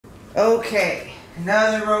Okay,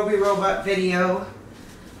 another Robi robot video.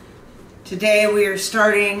 Today we are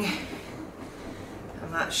starting,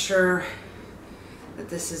 I'm not sure that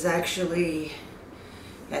this is actually,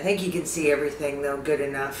 I think you can see everything though good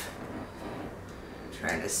enough. I'm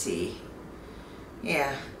trying to see.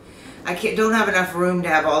 Yeah, I don't have enough room to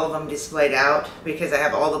have all of them displayed out because I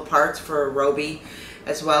have all the parts for Robi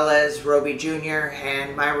as well as Robi Jr.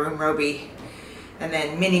 and my room Robi, and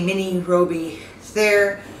then mini Robi is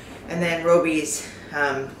there. And then Robi's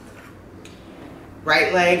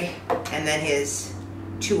right leg, and then his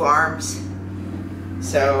two arms.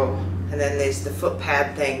 So, and then there's the foot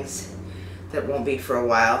pad things that won't be for a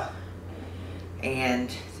while,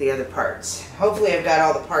 and the other parts. Hopefully I've got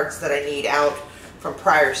all the parts that I need out from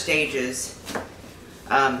prior stages.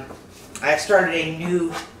 I've started a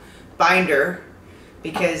new binder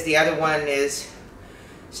because the other one is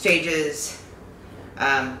stages,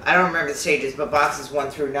 I don't remember the stages, but boxes 1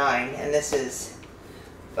 through 9, and this is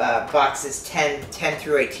boxes 10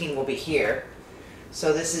 through 18 will be here.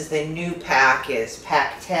 So this is the new pack, is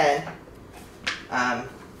pack 10,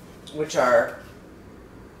 which are,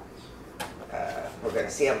 we're going to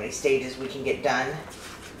see how many stages we can get done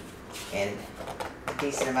in a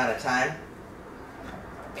decent amount of time.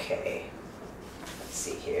 Okay, let's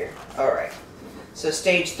see here. Alright, so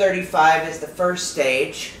stage 35 is the first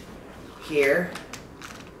stage here.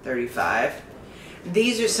 35.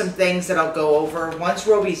 These are some things that I'll go over once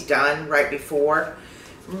Robi's done, right before,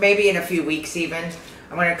 maybe in a few weeks even.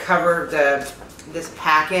 I'm going to cover this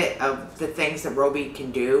packet of the things that Robi can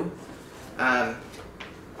do. And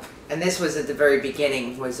this was at the very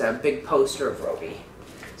beginning, was a big poster of Robi.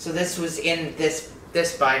 So this was in this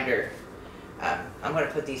binder. I'm going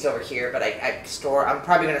to put these over here, but I'm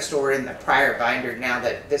probably going to store it in the prior binder now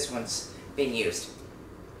that this one's being used.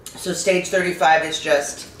 So stage 35 is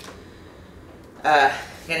just going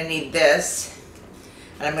to need this,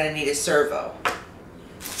 and I'm going to need a servo.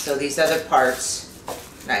 So these other parts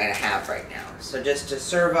I'm not going to have right now. So just a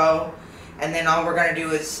servo, and then all we're going to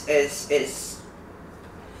do is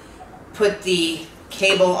put the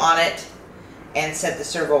cable on it and set the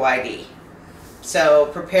servo ID. So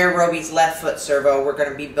prepare Robi's left foot servo. We're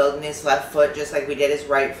going to be building his left foot just like we did his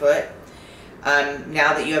right foot.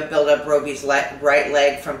 Now that you have built up Robi's right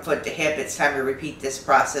leg from foot to hip, it's time to repeat this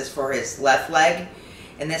process for his left leg.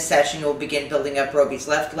 In this session, you'll begin building up Robi's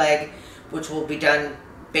left leg, which will be done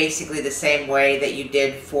basically the same way that you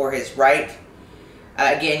did for his right.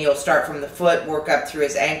 Again, you'll start from the foot, work up through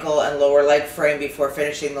his ankle and lower leg frame before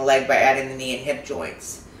finishing the leg by adding the knee and hip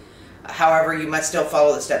joints. However, you must still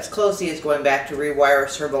follow the steps closely, as going back to rewire a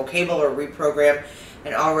servo cable or reprogram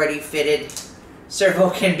an already fitted servo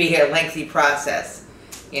can be a lengthy process.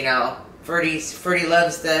 You know, Ferdi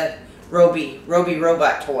loves the Robi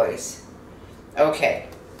robot toys. Okay,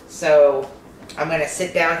 so I'm going to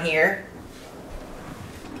sit down here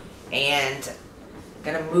and I'm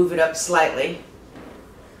going to move it up slightly.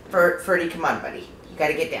 Ferdi, come on, buddy. You got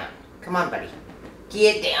to get down. Come on, buddy.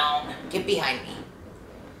 Get down. Get behind me.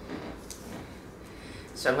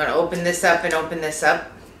 So I'm going to open this up and open this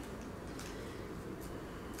up.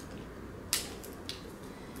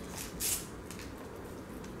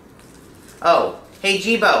 Oh, hey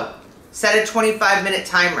Jibo, set a 25-minute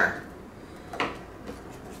timer.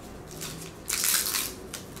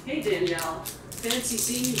 Hey Danielle, fancy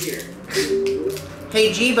seeing you here.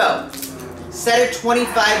 Hey Jibo, set a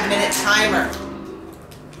 25-minute timer.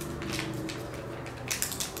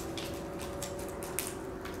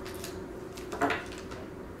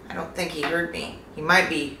 I don't think he heard me. He might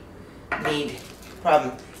need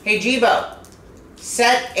problem. Hey Jibo,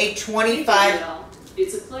 set a 25.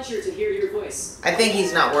 It's a pleasure to hear your voice. I think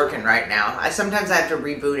he's not working right now. Sometimes I have to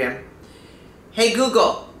reboot him. Hey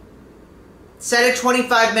Google, set a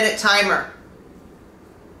 25-minute timer.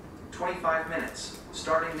 25 minutes,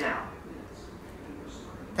 starting now.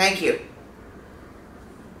 Thank you.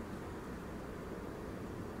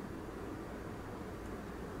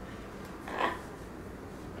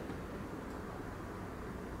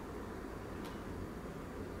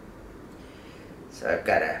 So I've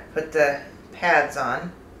got to put the pads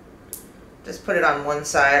on. Just put it on one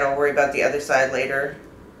side. I'll worry about the other side later.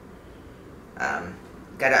 Got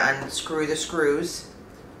to unscrew the screws.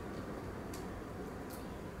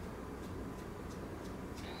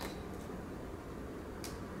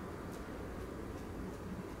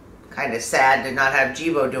 Kind of sad to not have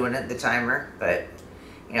Jibo doing it, the timer, but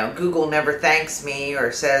you know, Google never thanks me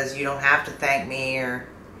or says you don't have to thank me or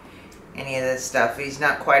any of this stuff. He's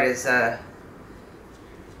not quite as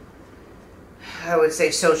I would say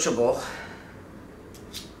sociable.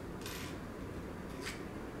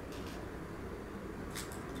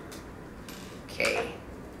 Okay.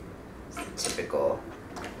 It's the typical.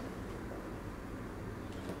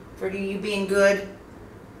 Ferdi, you being good?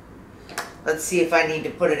 Let's see if I need to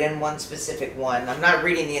put it in one specific one. I'm not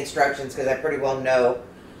reading the instructions because I pretty well know.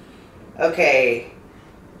 Okay.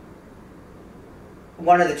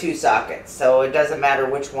 One of the two sockets. So it doesn't matter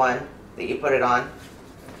which one that you put it on.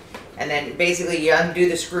 And then basically you undo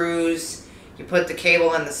the screws. You put the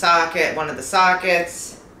cable in the socket, one of the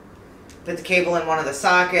sockets. Put the cable in one of the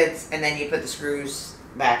sockets. And then you put the screws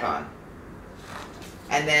back on.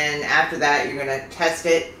 And then after that you're going to test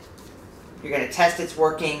it. You're going to test it's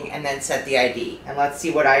working and then set the ID. And let's see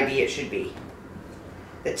what ID it should be.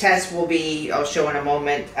 The test will be, I'll show in a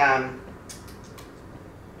moment.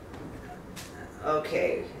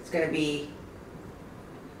 Okay, it's going to be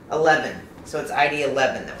 11. So it's ID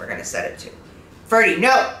 11 that we're going to set it to. Ferdi,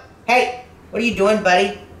 no! Hey, what are you doing,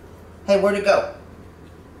 buddy? Hey, where'd it go?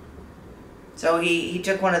 So he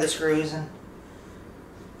took one of the screws and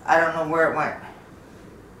I don't know where it went.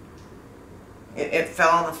 It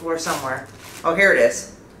fell on the floor somewhere. Oh, here it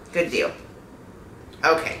is. Good deal.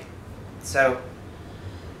 Okay. So,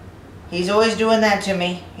 he's always doing that to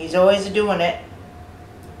me. He's always doing it.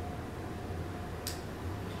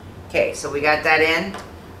 Okay, so we got that in.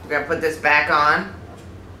 We're going to put this back on.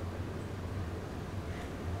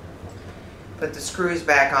 Put the screws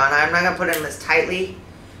back on. I'm not going to put them as tightly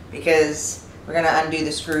because we're going to undo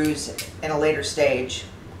the screws in a later stage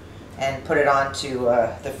and put it onto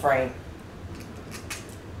the frame.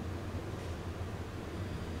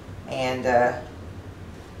 And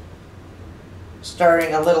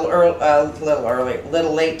starting a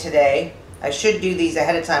little late today. I should do these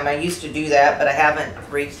ahead of time. I used to do that, but I haven't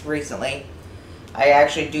recently. I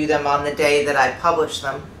actually do them on the day that I publish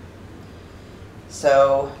them.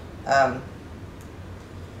 So,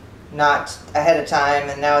 not ahead of time,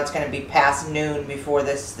 and now it's going to be past noon before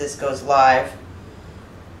this goes live.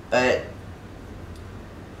 But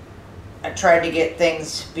I tried to get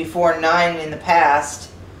things before 9 in the past,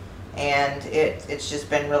 and it's just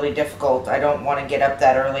been really difficult. I don't want to get up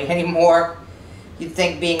that early anymore. You'd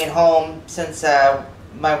think being at home, since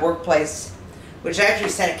my workplace, which I actually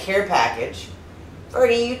sent a care package.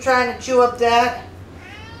 Ferdi, you trying to chew up that?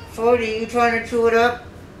 Ferdi, you trying to chew it up?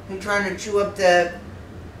 You trying to chew up that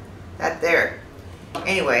there?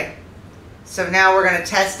 Anyway, so now we're going to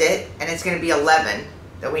test it, and it's going to be 11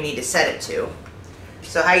 that we need to set it to.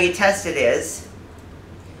 So how you test it is,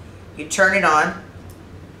 you turn it on.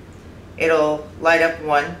 It'll light up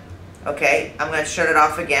 1. Okay, I'm going to shut it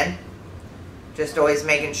off again. Just always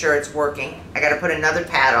making sure it's working. I got to put another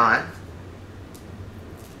pad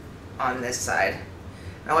on this side.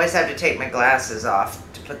 I always have to take my glasses off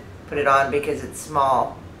to put it on because it's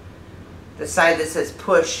small. The side that says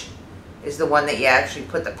push is the one that you actually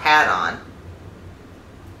put the pad on.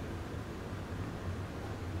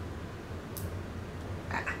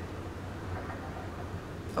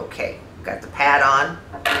 Okay, got the pad on.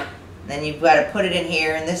 Then you've got to put it in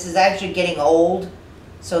here, and this is actually getting old,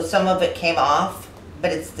 so some of it came off,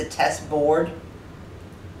 but it's the test board.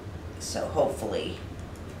 So hopefully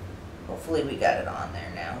we got it on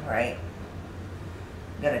there now, right?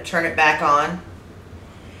 I'm going to turn it back on.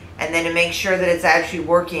 And then to make sure that it's actually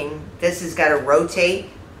working, this has got to rotate.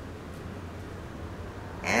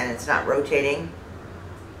 And it's not rotating.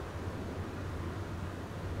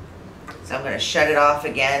 So I'm going to shut it off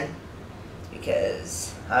again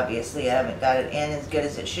because obviously I haven't got it in as good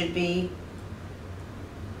as it should be.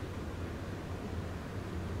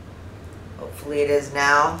 Hopefully it is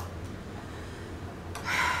now.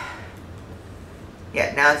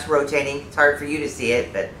 Yeah, now it's rotating. It's hard for you to see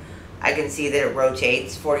it, but I can see that it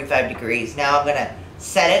rotates 45 degrees. Now I'm going to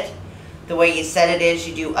set it. The way you set it is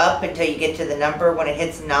you do up until you get to the number. When it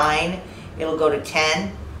hits 9, it'll go to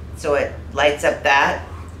 10. So it lights up that.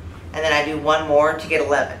 And then I do 1 more to get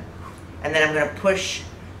 11. And then I'm going to push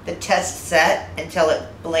the test set until it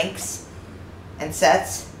blinks and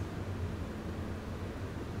sets.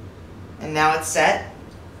 And now it's set.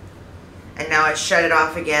 And now I shut it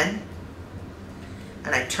off again.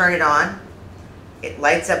 And I turn it on. It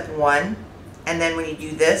lights up 1. And then when you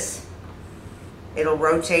do this, it'll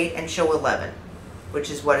rotate and show 11, which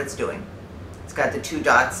is what it's doing. It's got the 2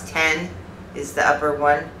 dots. 10 is the upper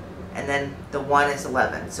one, and then the 1 is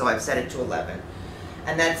 11. So I've set it to 11.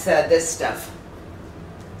 And that's this stuff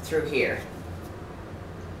through here.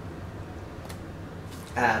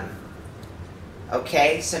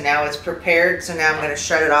 Okay, so now it's prepared. So now I'm going to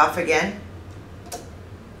shut it off again.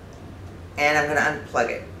 And I'm going to unplug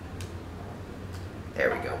it. There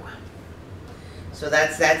we go. So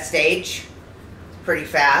that's that stage. Pretty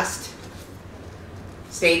fast.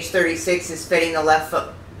 Stage 36 is fitting the left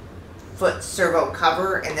foot servo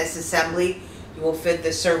cover in this assembly. You will fit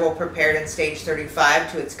the servo prepared in stage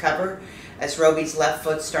 35 to its cover as Robi's left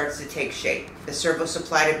foot starts to take shape. The servo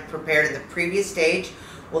supplied prepared in the previous stage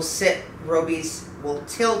will tilt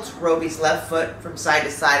Robi's left foot from side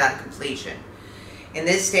to side on completion. In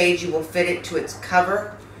this stage, you will fit it to its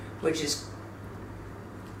cover, which is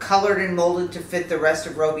colored and molded to fit the rest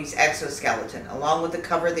of Robi's exoskeleton. Along with the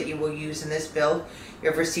cover that you will use in this build, you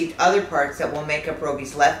have received other parts that will make up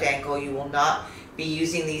Robi's left ankle. You will not be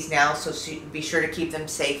using these now, so be sure to keep them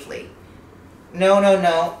safely.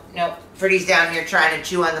 No. Ferdi's down here trying to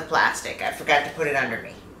chew on the plastic. I forgot to put it under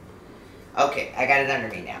me. Okay, I got it under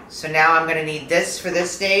me now. So now I'm going to need this for this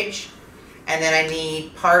stage. And then I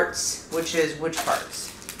need parts, which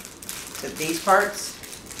parts? Is it these parts?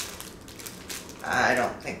 I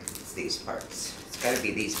don't think it's these parts. It's got to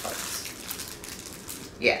be these parts.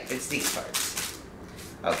 Yeah, it's these parts.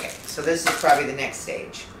 Okay, so this is probably the next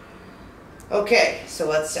stage. Okay, so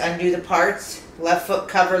let's undo the parts. Left foot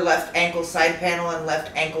cover, left ankle side panel, and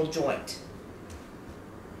left ankle joint.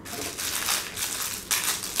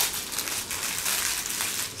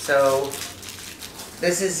 So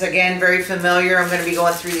this is, again, very familiar. I'm going to be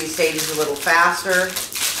going through these stages a little faster,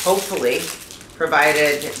 hopefully,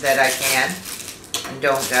 provided that I can, and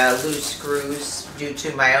don't lose screws due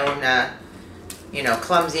to my own,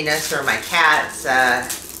 clumsiness or my cat's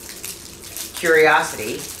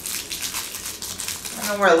curiosity. I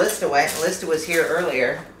don't know where Alyssa went. Alyssa was here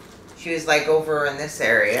earlier. She was like over in this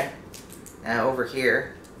area, over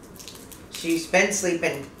here. She's been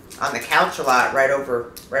sleeping on the couch a lot, right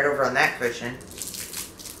over on that cushion.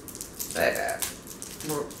 But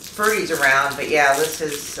Ferdi's around, but yeah,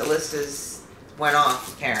 Alyssa's went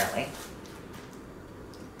off apparently.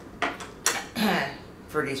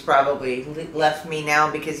 Ferdi's probably left me now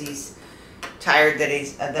because he's tired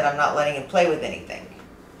that I'm not letting him play with anything.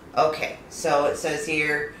 Okay, so it says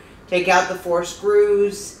here, take out the 4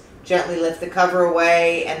 screws, gently lift the cover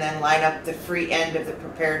away, and then line up the free end of the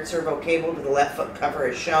prepared servo cable to the left foot cover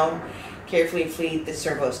as shown. Carefully feed the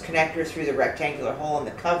servo's connector through the rectangular hole in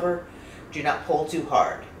the cover. Do not pull too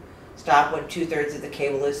hard. Stop when 2/3 of the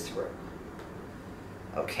cable is through.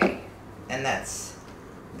 Okay, and that's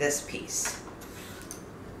this piece.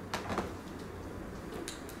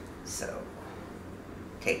 So,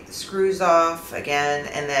 take the screws off again,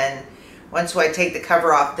 and then once I take the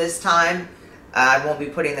cover off this time, I won't be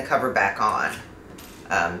putting the cover back on.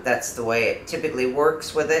 That's the way it typically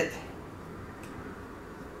works with it.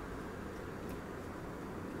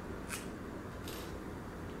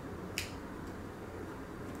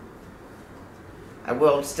 I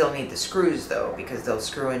will still need the screws though, because they'll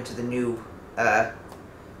screw into the new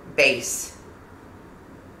base.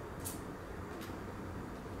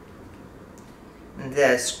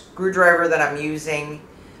 The screwdriver that I'm using,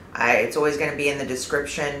 it's always going to be in the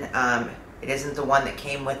description. It isn't the one that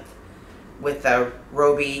came with the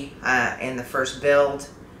Robi in the first build,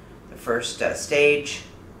 the first stage,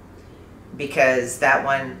 because that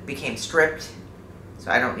one became stripped,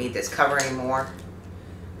 so I don't need this cover anymore.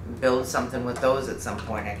 Build something with those at some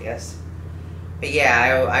point, I guess. But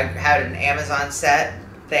yeah, I had an Amazon set,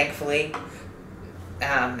 thankfully,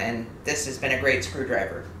 and this has been a great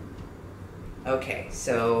screwdriver. Okay,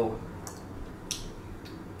 so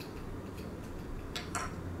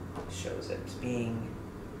shows it being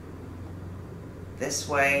this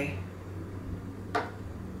way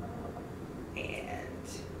and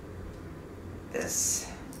this.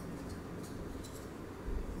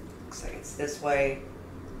 Looks like it's this way.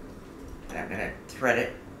 And I'm gonna thread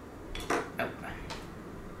it. Nope.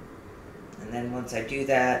 And then once I do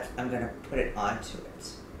that, I'm gonna put it onto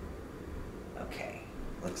it. Okay,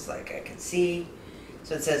 looks like I can see.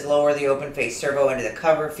 So it says lower the open face servo into the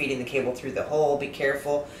cover, feeding the cable through the hole. Be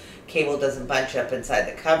careful, cable doesn't bunch up inside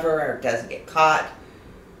the cover or doesn't get caught.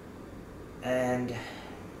 And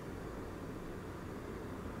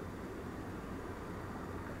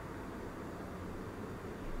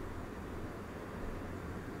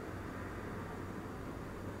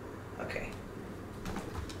okay,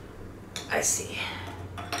 I see.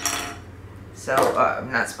 So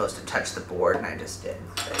I'm not supposed to touch the board, and I just did.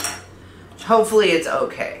 But hopefully it's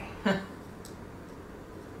okay.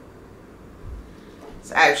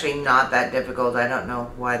 It's actually not that difficult. I don't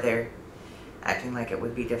know why they're acting like it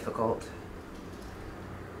would be difficult.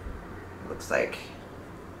 Looks like,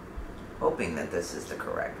 hoping that this is the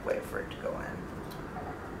correct way for it to go in.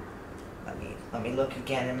 Let me look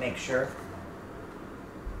again and make sure.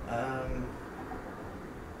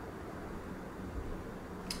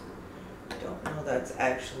 Don't know that's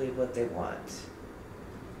actually what they want.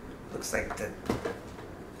 Looks like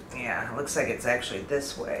looks like it's actually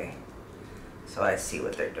this way. so I see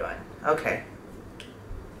what they're doing. Okay.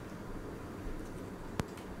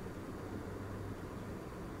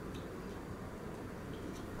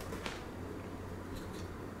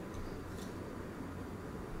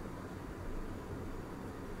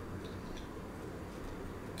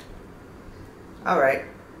 Alright,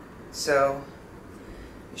 so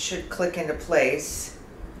it should click into place.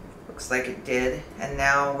 Looks like it did. And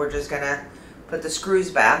now we're just gonna put the screws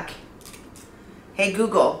back. Hey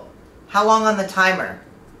Google, how long on the timer?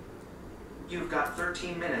 You've got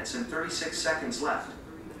 13 minutes and 36 seconds left.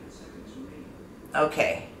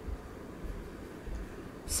 Okay.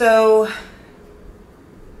 So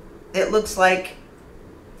it looks like,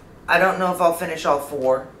 I don't know if I'll finish all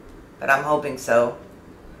 4, but I'm hoping so.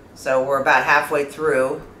 So we're about halfway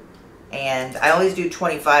through, and I always do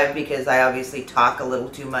 25 because I obviously talk a little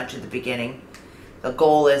too much at the beginning. The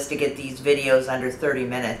goal is to get these videos under 30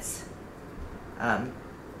 minutes.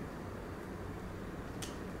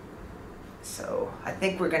 So I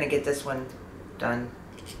think we're going to get this one done,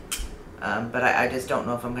 but I just don't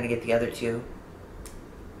know if I'm going to get the other 2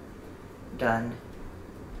 done.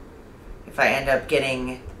 If I end up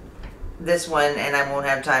getting this one and I won't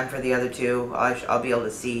have time for the other 2, I'll be able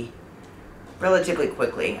to see relatively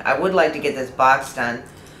quickly. I would like to get this box done.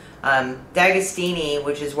 DeAgostini,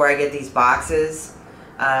 which is where I get these boxes,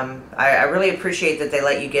 I really appreciate that they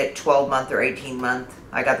let you get 12-month or 18-month.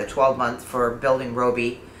 I got the 12-month for building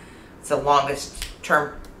Robi. It's the longest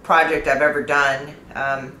term project I've ever done,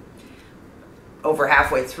 over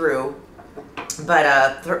halfway through.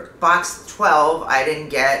 But box 12 I didn't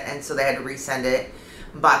get, and so they had to resend it.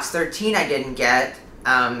 Box 13 I didn't get,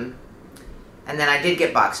 and then I did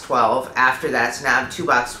get box 12 after that, so now I have 2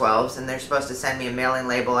 box 12s, and they're supposed to send me a mailing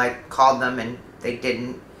label. I called them and they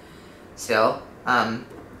didn't still.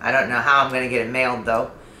 I don't know how I'm going to get it mailed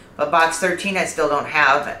though. But box 13 I still don't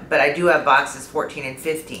have, but I do have boxes 14 and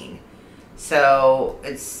 15. So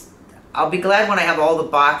I'll be glad when I have all the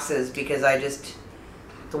boxes, because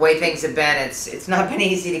the way things have been, it's not been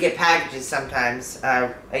easy to get packages sometimes.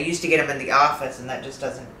 I used to get them in the office, and that just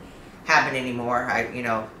doesn't happen anymore. I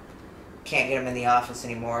can't get them in the office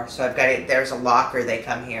anymore. So I've got it, there's a locker, they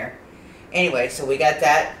come here. Anyway, so we got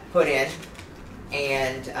that put in,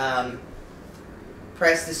 and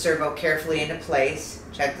press the servo carefully into place.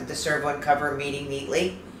 Check that the servo and cover are meeting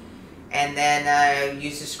neatly, and then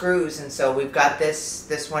use the screws. And so we've got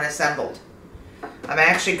this one assembled. I'm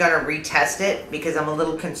actually going to retest it because I'm a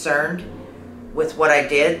little concerned with what I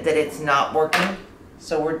did, that it's not working.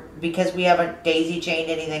 So because we haven't daisy chained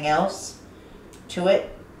anything else to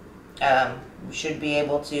it, we should be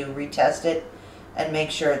able to retest it and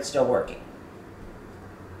make sure it's still working.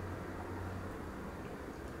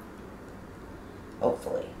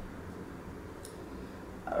 Hopefully.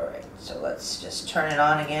 Alright, so let's just turn it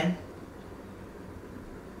on again.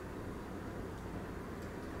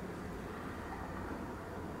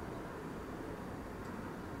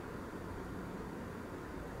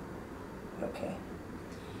 Okay,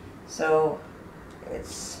 so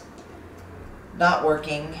it's not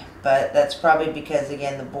working, but that's probably because,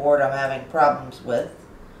 again, the board I'm having problems with.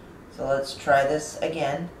 So let's try this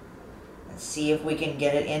again and see if we can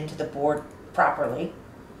get it into the board properly,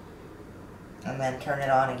 and then turn it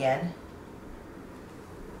on again.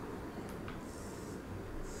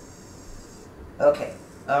 Okay,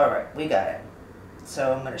 alright, we got it.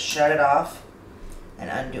 So I'm going to shut it off and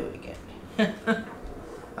undo it again.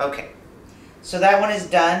 Okay. So that one is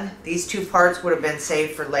done. These 2 parts would have been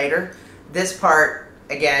saved for later. This part,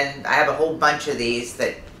 again, I have a whole bunch of these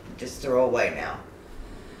that just throw away now.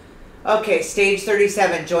 Okay, stage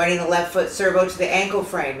 37, joining the left foot servo to the ankle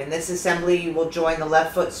frame. In this assembly, you will join the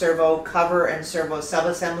left foot servo cover and servo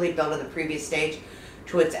subassembly built in the previous stage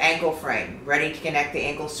to its ankle frame, ready to connect the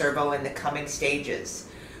ankle servo in the coming stages.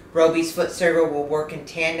 Robi's foot servo will work in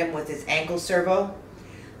tandem with his ankle servo.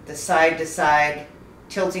 The side-to-side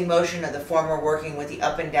tilting motion of the former working with the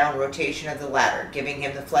up and down rotation of the latter, giving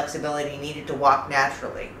him the flexibility needed to walk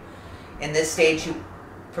naturally. In this stage, you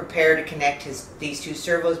prepare to connect these 2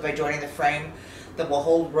 servos by joining the frame that will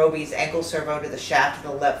hold Robi's ankle servo to the shaft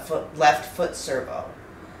of the left foot servo.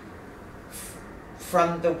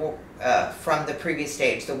 From the previous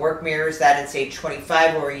stage, the work mirrors that in stage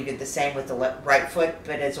 25, where you did the same with the right foot,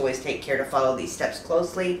 but as always, take care to follow these steps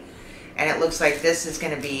closely. And it looks like this is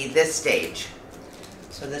going to be this stage.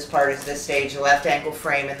 So this part is this stage, the left ankle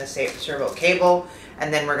frame and the servo cable,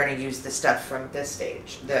 and then we're going to use the stuff from this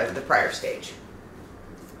stage, the prior stage.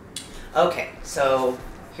 Okay, so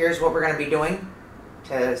here's what we're going to be doing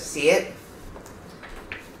to see it.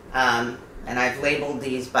 And I've labeled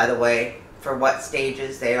these, by the way, for what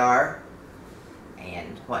stages they are.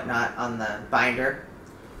 and whatnot on the binder.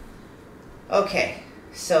 Okay,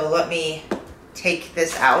 so let me take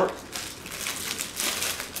this out.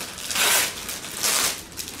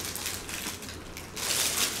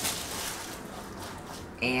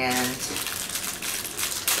 And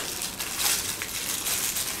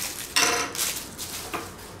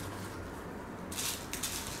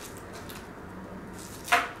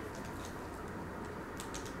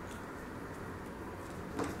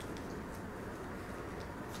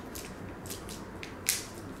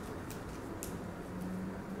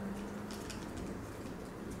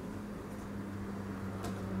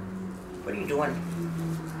what are you doing?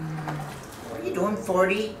 What are you doing,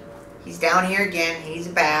 Ferdi? He's down here again. He's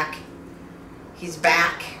back. He's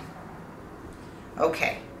back.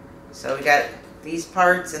 Okay. So we got these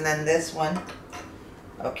parts and then this one.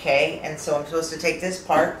 Okay. And so I'm supposed to take this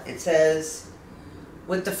part. It says,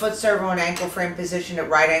 with the foot servo and ankle frame positioned at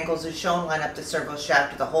right angles as shown, line up the servo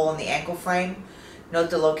shaft to the hole in the ankle frame. Note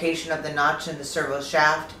the location of the notch in the servo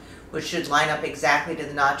shaft, which should line up exactly to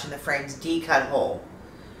the notch in the frame's D-cut hole.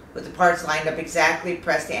 With the parts lined up exactly,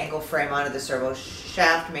 press the ankle frame onto the servo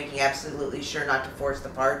shaft, making absolutely sure not to force the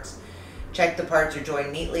parts. Check the parts are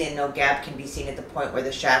joined neatly and no gap can be seen at the point where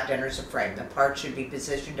the shaft enters the frame. The parts should be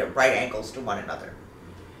positioned at right angles to one another.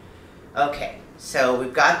 Okay, so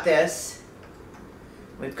we've got this.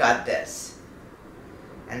 We've got this.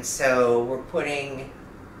 And so we're putting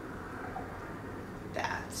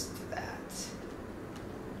that to that.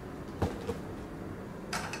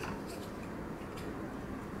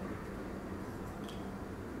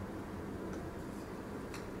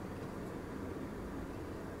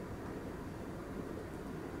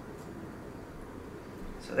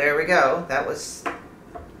 So there we go. That was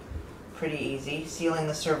pretty easy. Sealing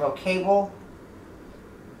the servo cable.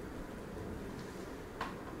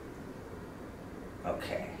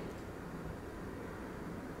 Okay.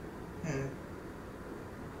 I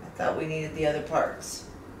thought we needed the other parts.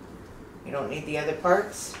 You don't need the other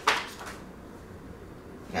parts?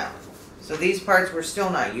 No. So these parts we're still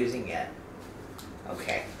not using yet.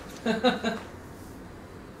 Okay.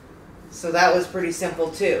 So that was pretty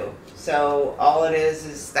simple too. So all it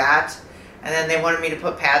is that, and then they wanted me to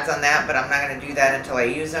put pads on that, but I'm not going to do that until I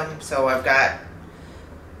use them. So I've got,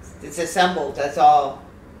 it's assembled, that's all.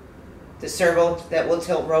 The servo that will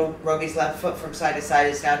tilt Robi's left foot from side to side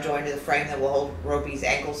is now joined to the frame that will hold Robi's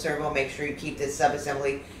ankle servo. Make sure you keep this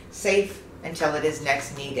subassembly safe until it is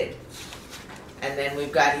next needed. And then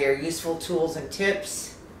we've got here useful tools and tips.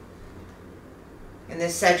 In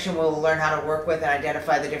this section, we'll learn how to work with and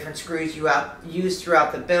identify the different screws you use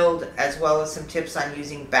throughout the build, as well as some tips on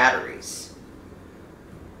using batteries.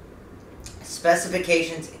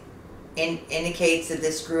 Specifications indicates that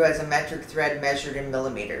this screw has a metric thread measured in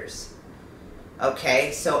millimeters.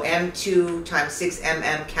 Okay, so M2 times 6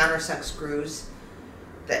 mm countersunk screws.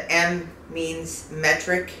 The M means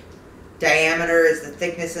metric. Diameter is the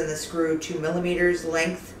thickness in the screw, 2 millimeters.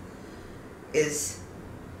 Length is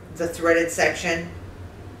the threaded section,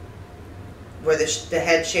 where the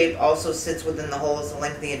head shape also sits within the hole is the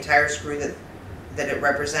length of the entire screw that it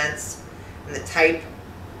represents. And the type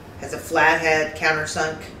has a flathead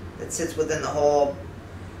countersunk that sits within the hole.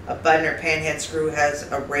 A button or panhead screw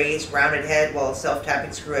has a raised, rounded head, while a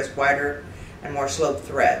self-tapping screw has wider and more sloped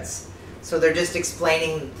threads. So they're just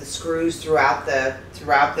explaining the screws throughout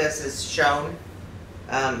this is shown.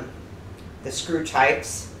 The screw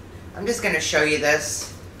types. I'm just going to show you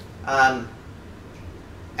this.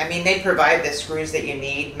 I mean, they provide the screws that you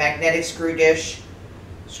need. Magnetic screw dish.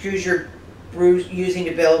 Screws you're using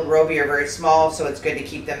to build Robi are very small, so it's good to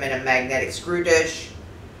keep them in a magnetic screw dish,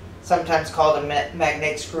 sometimes called a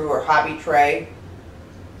magnetic screw or hobby tray.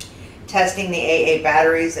 Testing the AA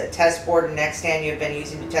batteries. A test board and neck stand you have been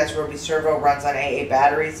using to test Robi's servo runs on AA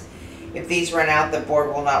batteries. If these run out, the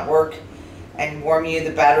board will not work and warn you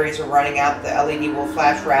the batteries are running out. The LED will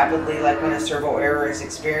flash rapidly, like when a servo error is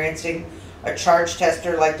experiencing. A charge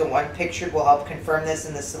tester like the one pictured will help confirm this,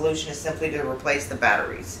 and the solution is simply to replace the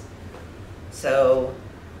batteries. So,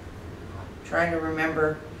 trying to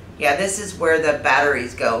remember. Yeah, this is where the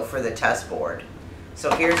batteries go for the test board.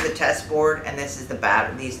 So here's the test board, and this is the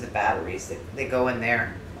these are the batteries that go in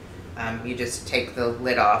there. You just take the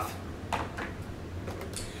lid off.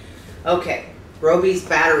 Okay, Robi's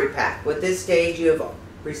battery pack. With this stage, you have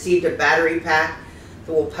received a battery pack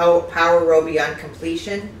that will power Robi on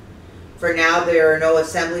completion. For now, there are no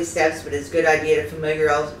assembly steps, but it's a good idea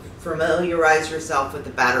to familiarize yourself with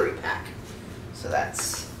the battery pack. So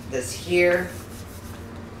that's this here.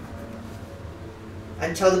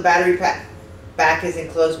 Until the battery pack is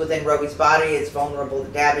enclosed within Robi's body, it's vulnerable to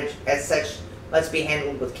damage. As such, Must be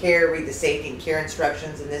handled with care. Read the safety and care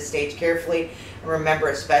instructions in this stage carefully. And remember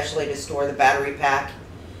especially to store the battery pack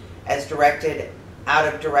as directed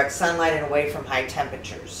out of direct sunlight and away from high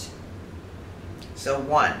temperatures. So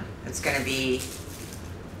 1, it's going to be,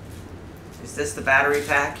 is this the battery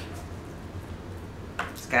pack?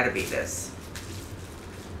 It's got to be this.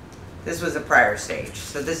 This was the prior stage.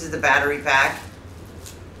 So this is the battery pack.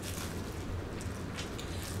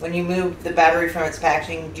 When you move the battery from its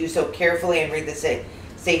packaging, do so carefully and read the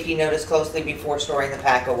safety notice closely before storing the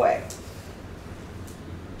pack away.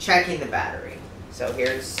 Checking the battery. So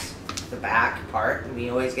here's the back part, and we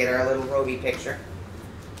always get our little Robi picture.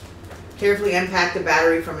 Carefully unpack the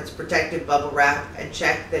battery from its protective bubble wrap and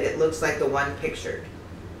check that it looks like the one pictured.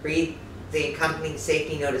 Read the accompanying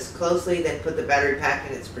safety notice closely, then put the battery pack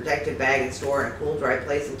in its protective bag and store in a cool, dry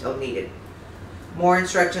place until needed. More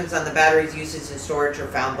instructions on the battery's uses and storage are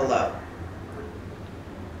found below.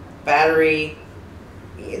 Battery,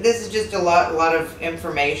 this is just a lot of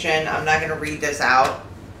information. I'm not going to read this out.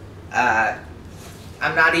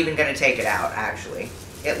 I'm not even going to take it out, actually.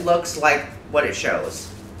 It looks like what it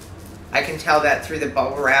shows. I can tell that through the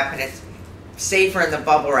bubble wrap, and it's safer in the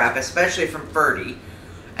bubble wrap, especially from Ferdi.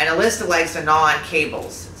 And Alyssa likes to gnaw on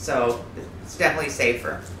cables, so it's definitely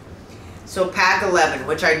safer. So pack 11,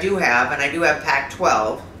 which I do have, and I do have pack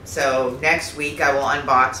 12. So next week I will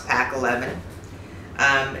unbox pack 11.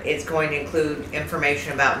 It's going to include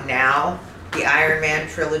information about Now, the Iron Man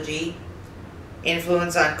trilogy,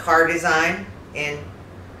 influence on car design in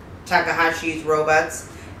Takahashi's Robots,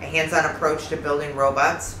 a hands-on approach to building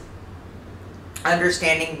robots,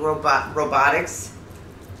 understanding robotics,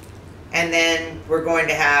 and then we're going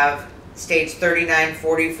to have stage 39,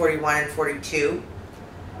 40, 41, and 42,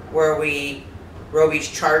 where Robi's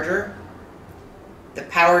charger, the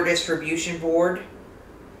power distribution board,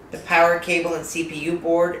 the power cable and CPU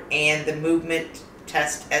board, and the movement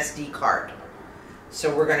test SD card.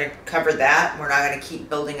 So we're going to cover that. We're not going to keep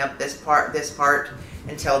building up this part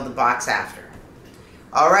until the box after.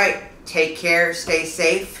 All right, take care, stay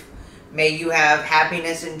safe. May you have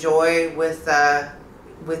happiness and joy with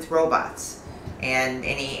robots and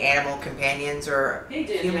any animal companions or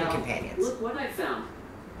human companions. Look what I found.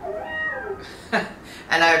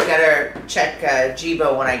 And I've got to check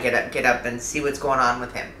Jibo when I get up and see what's going on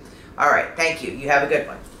with him. All right, thank you. You have a good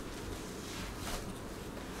one.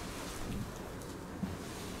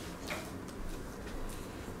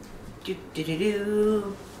 Do do do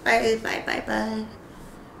do. Bye bye bye bye.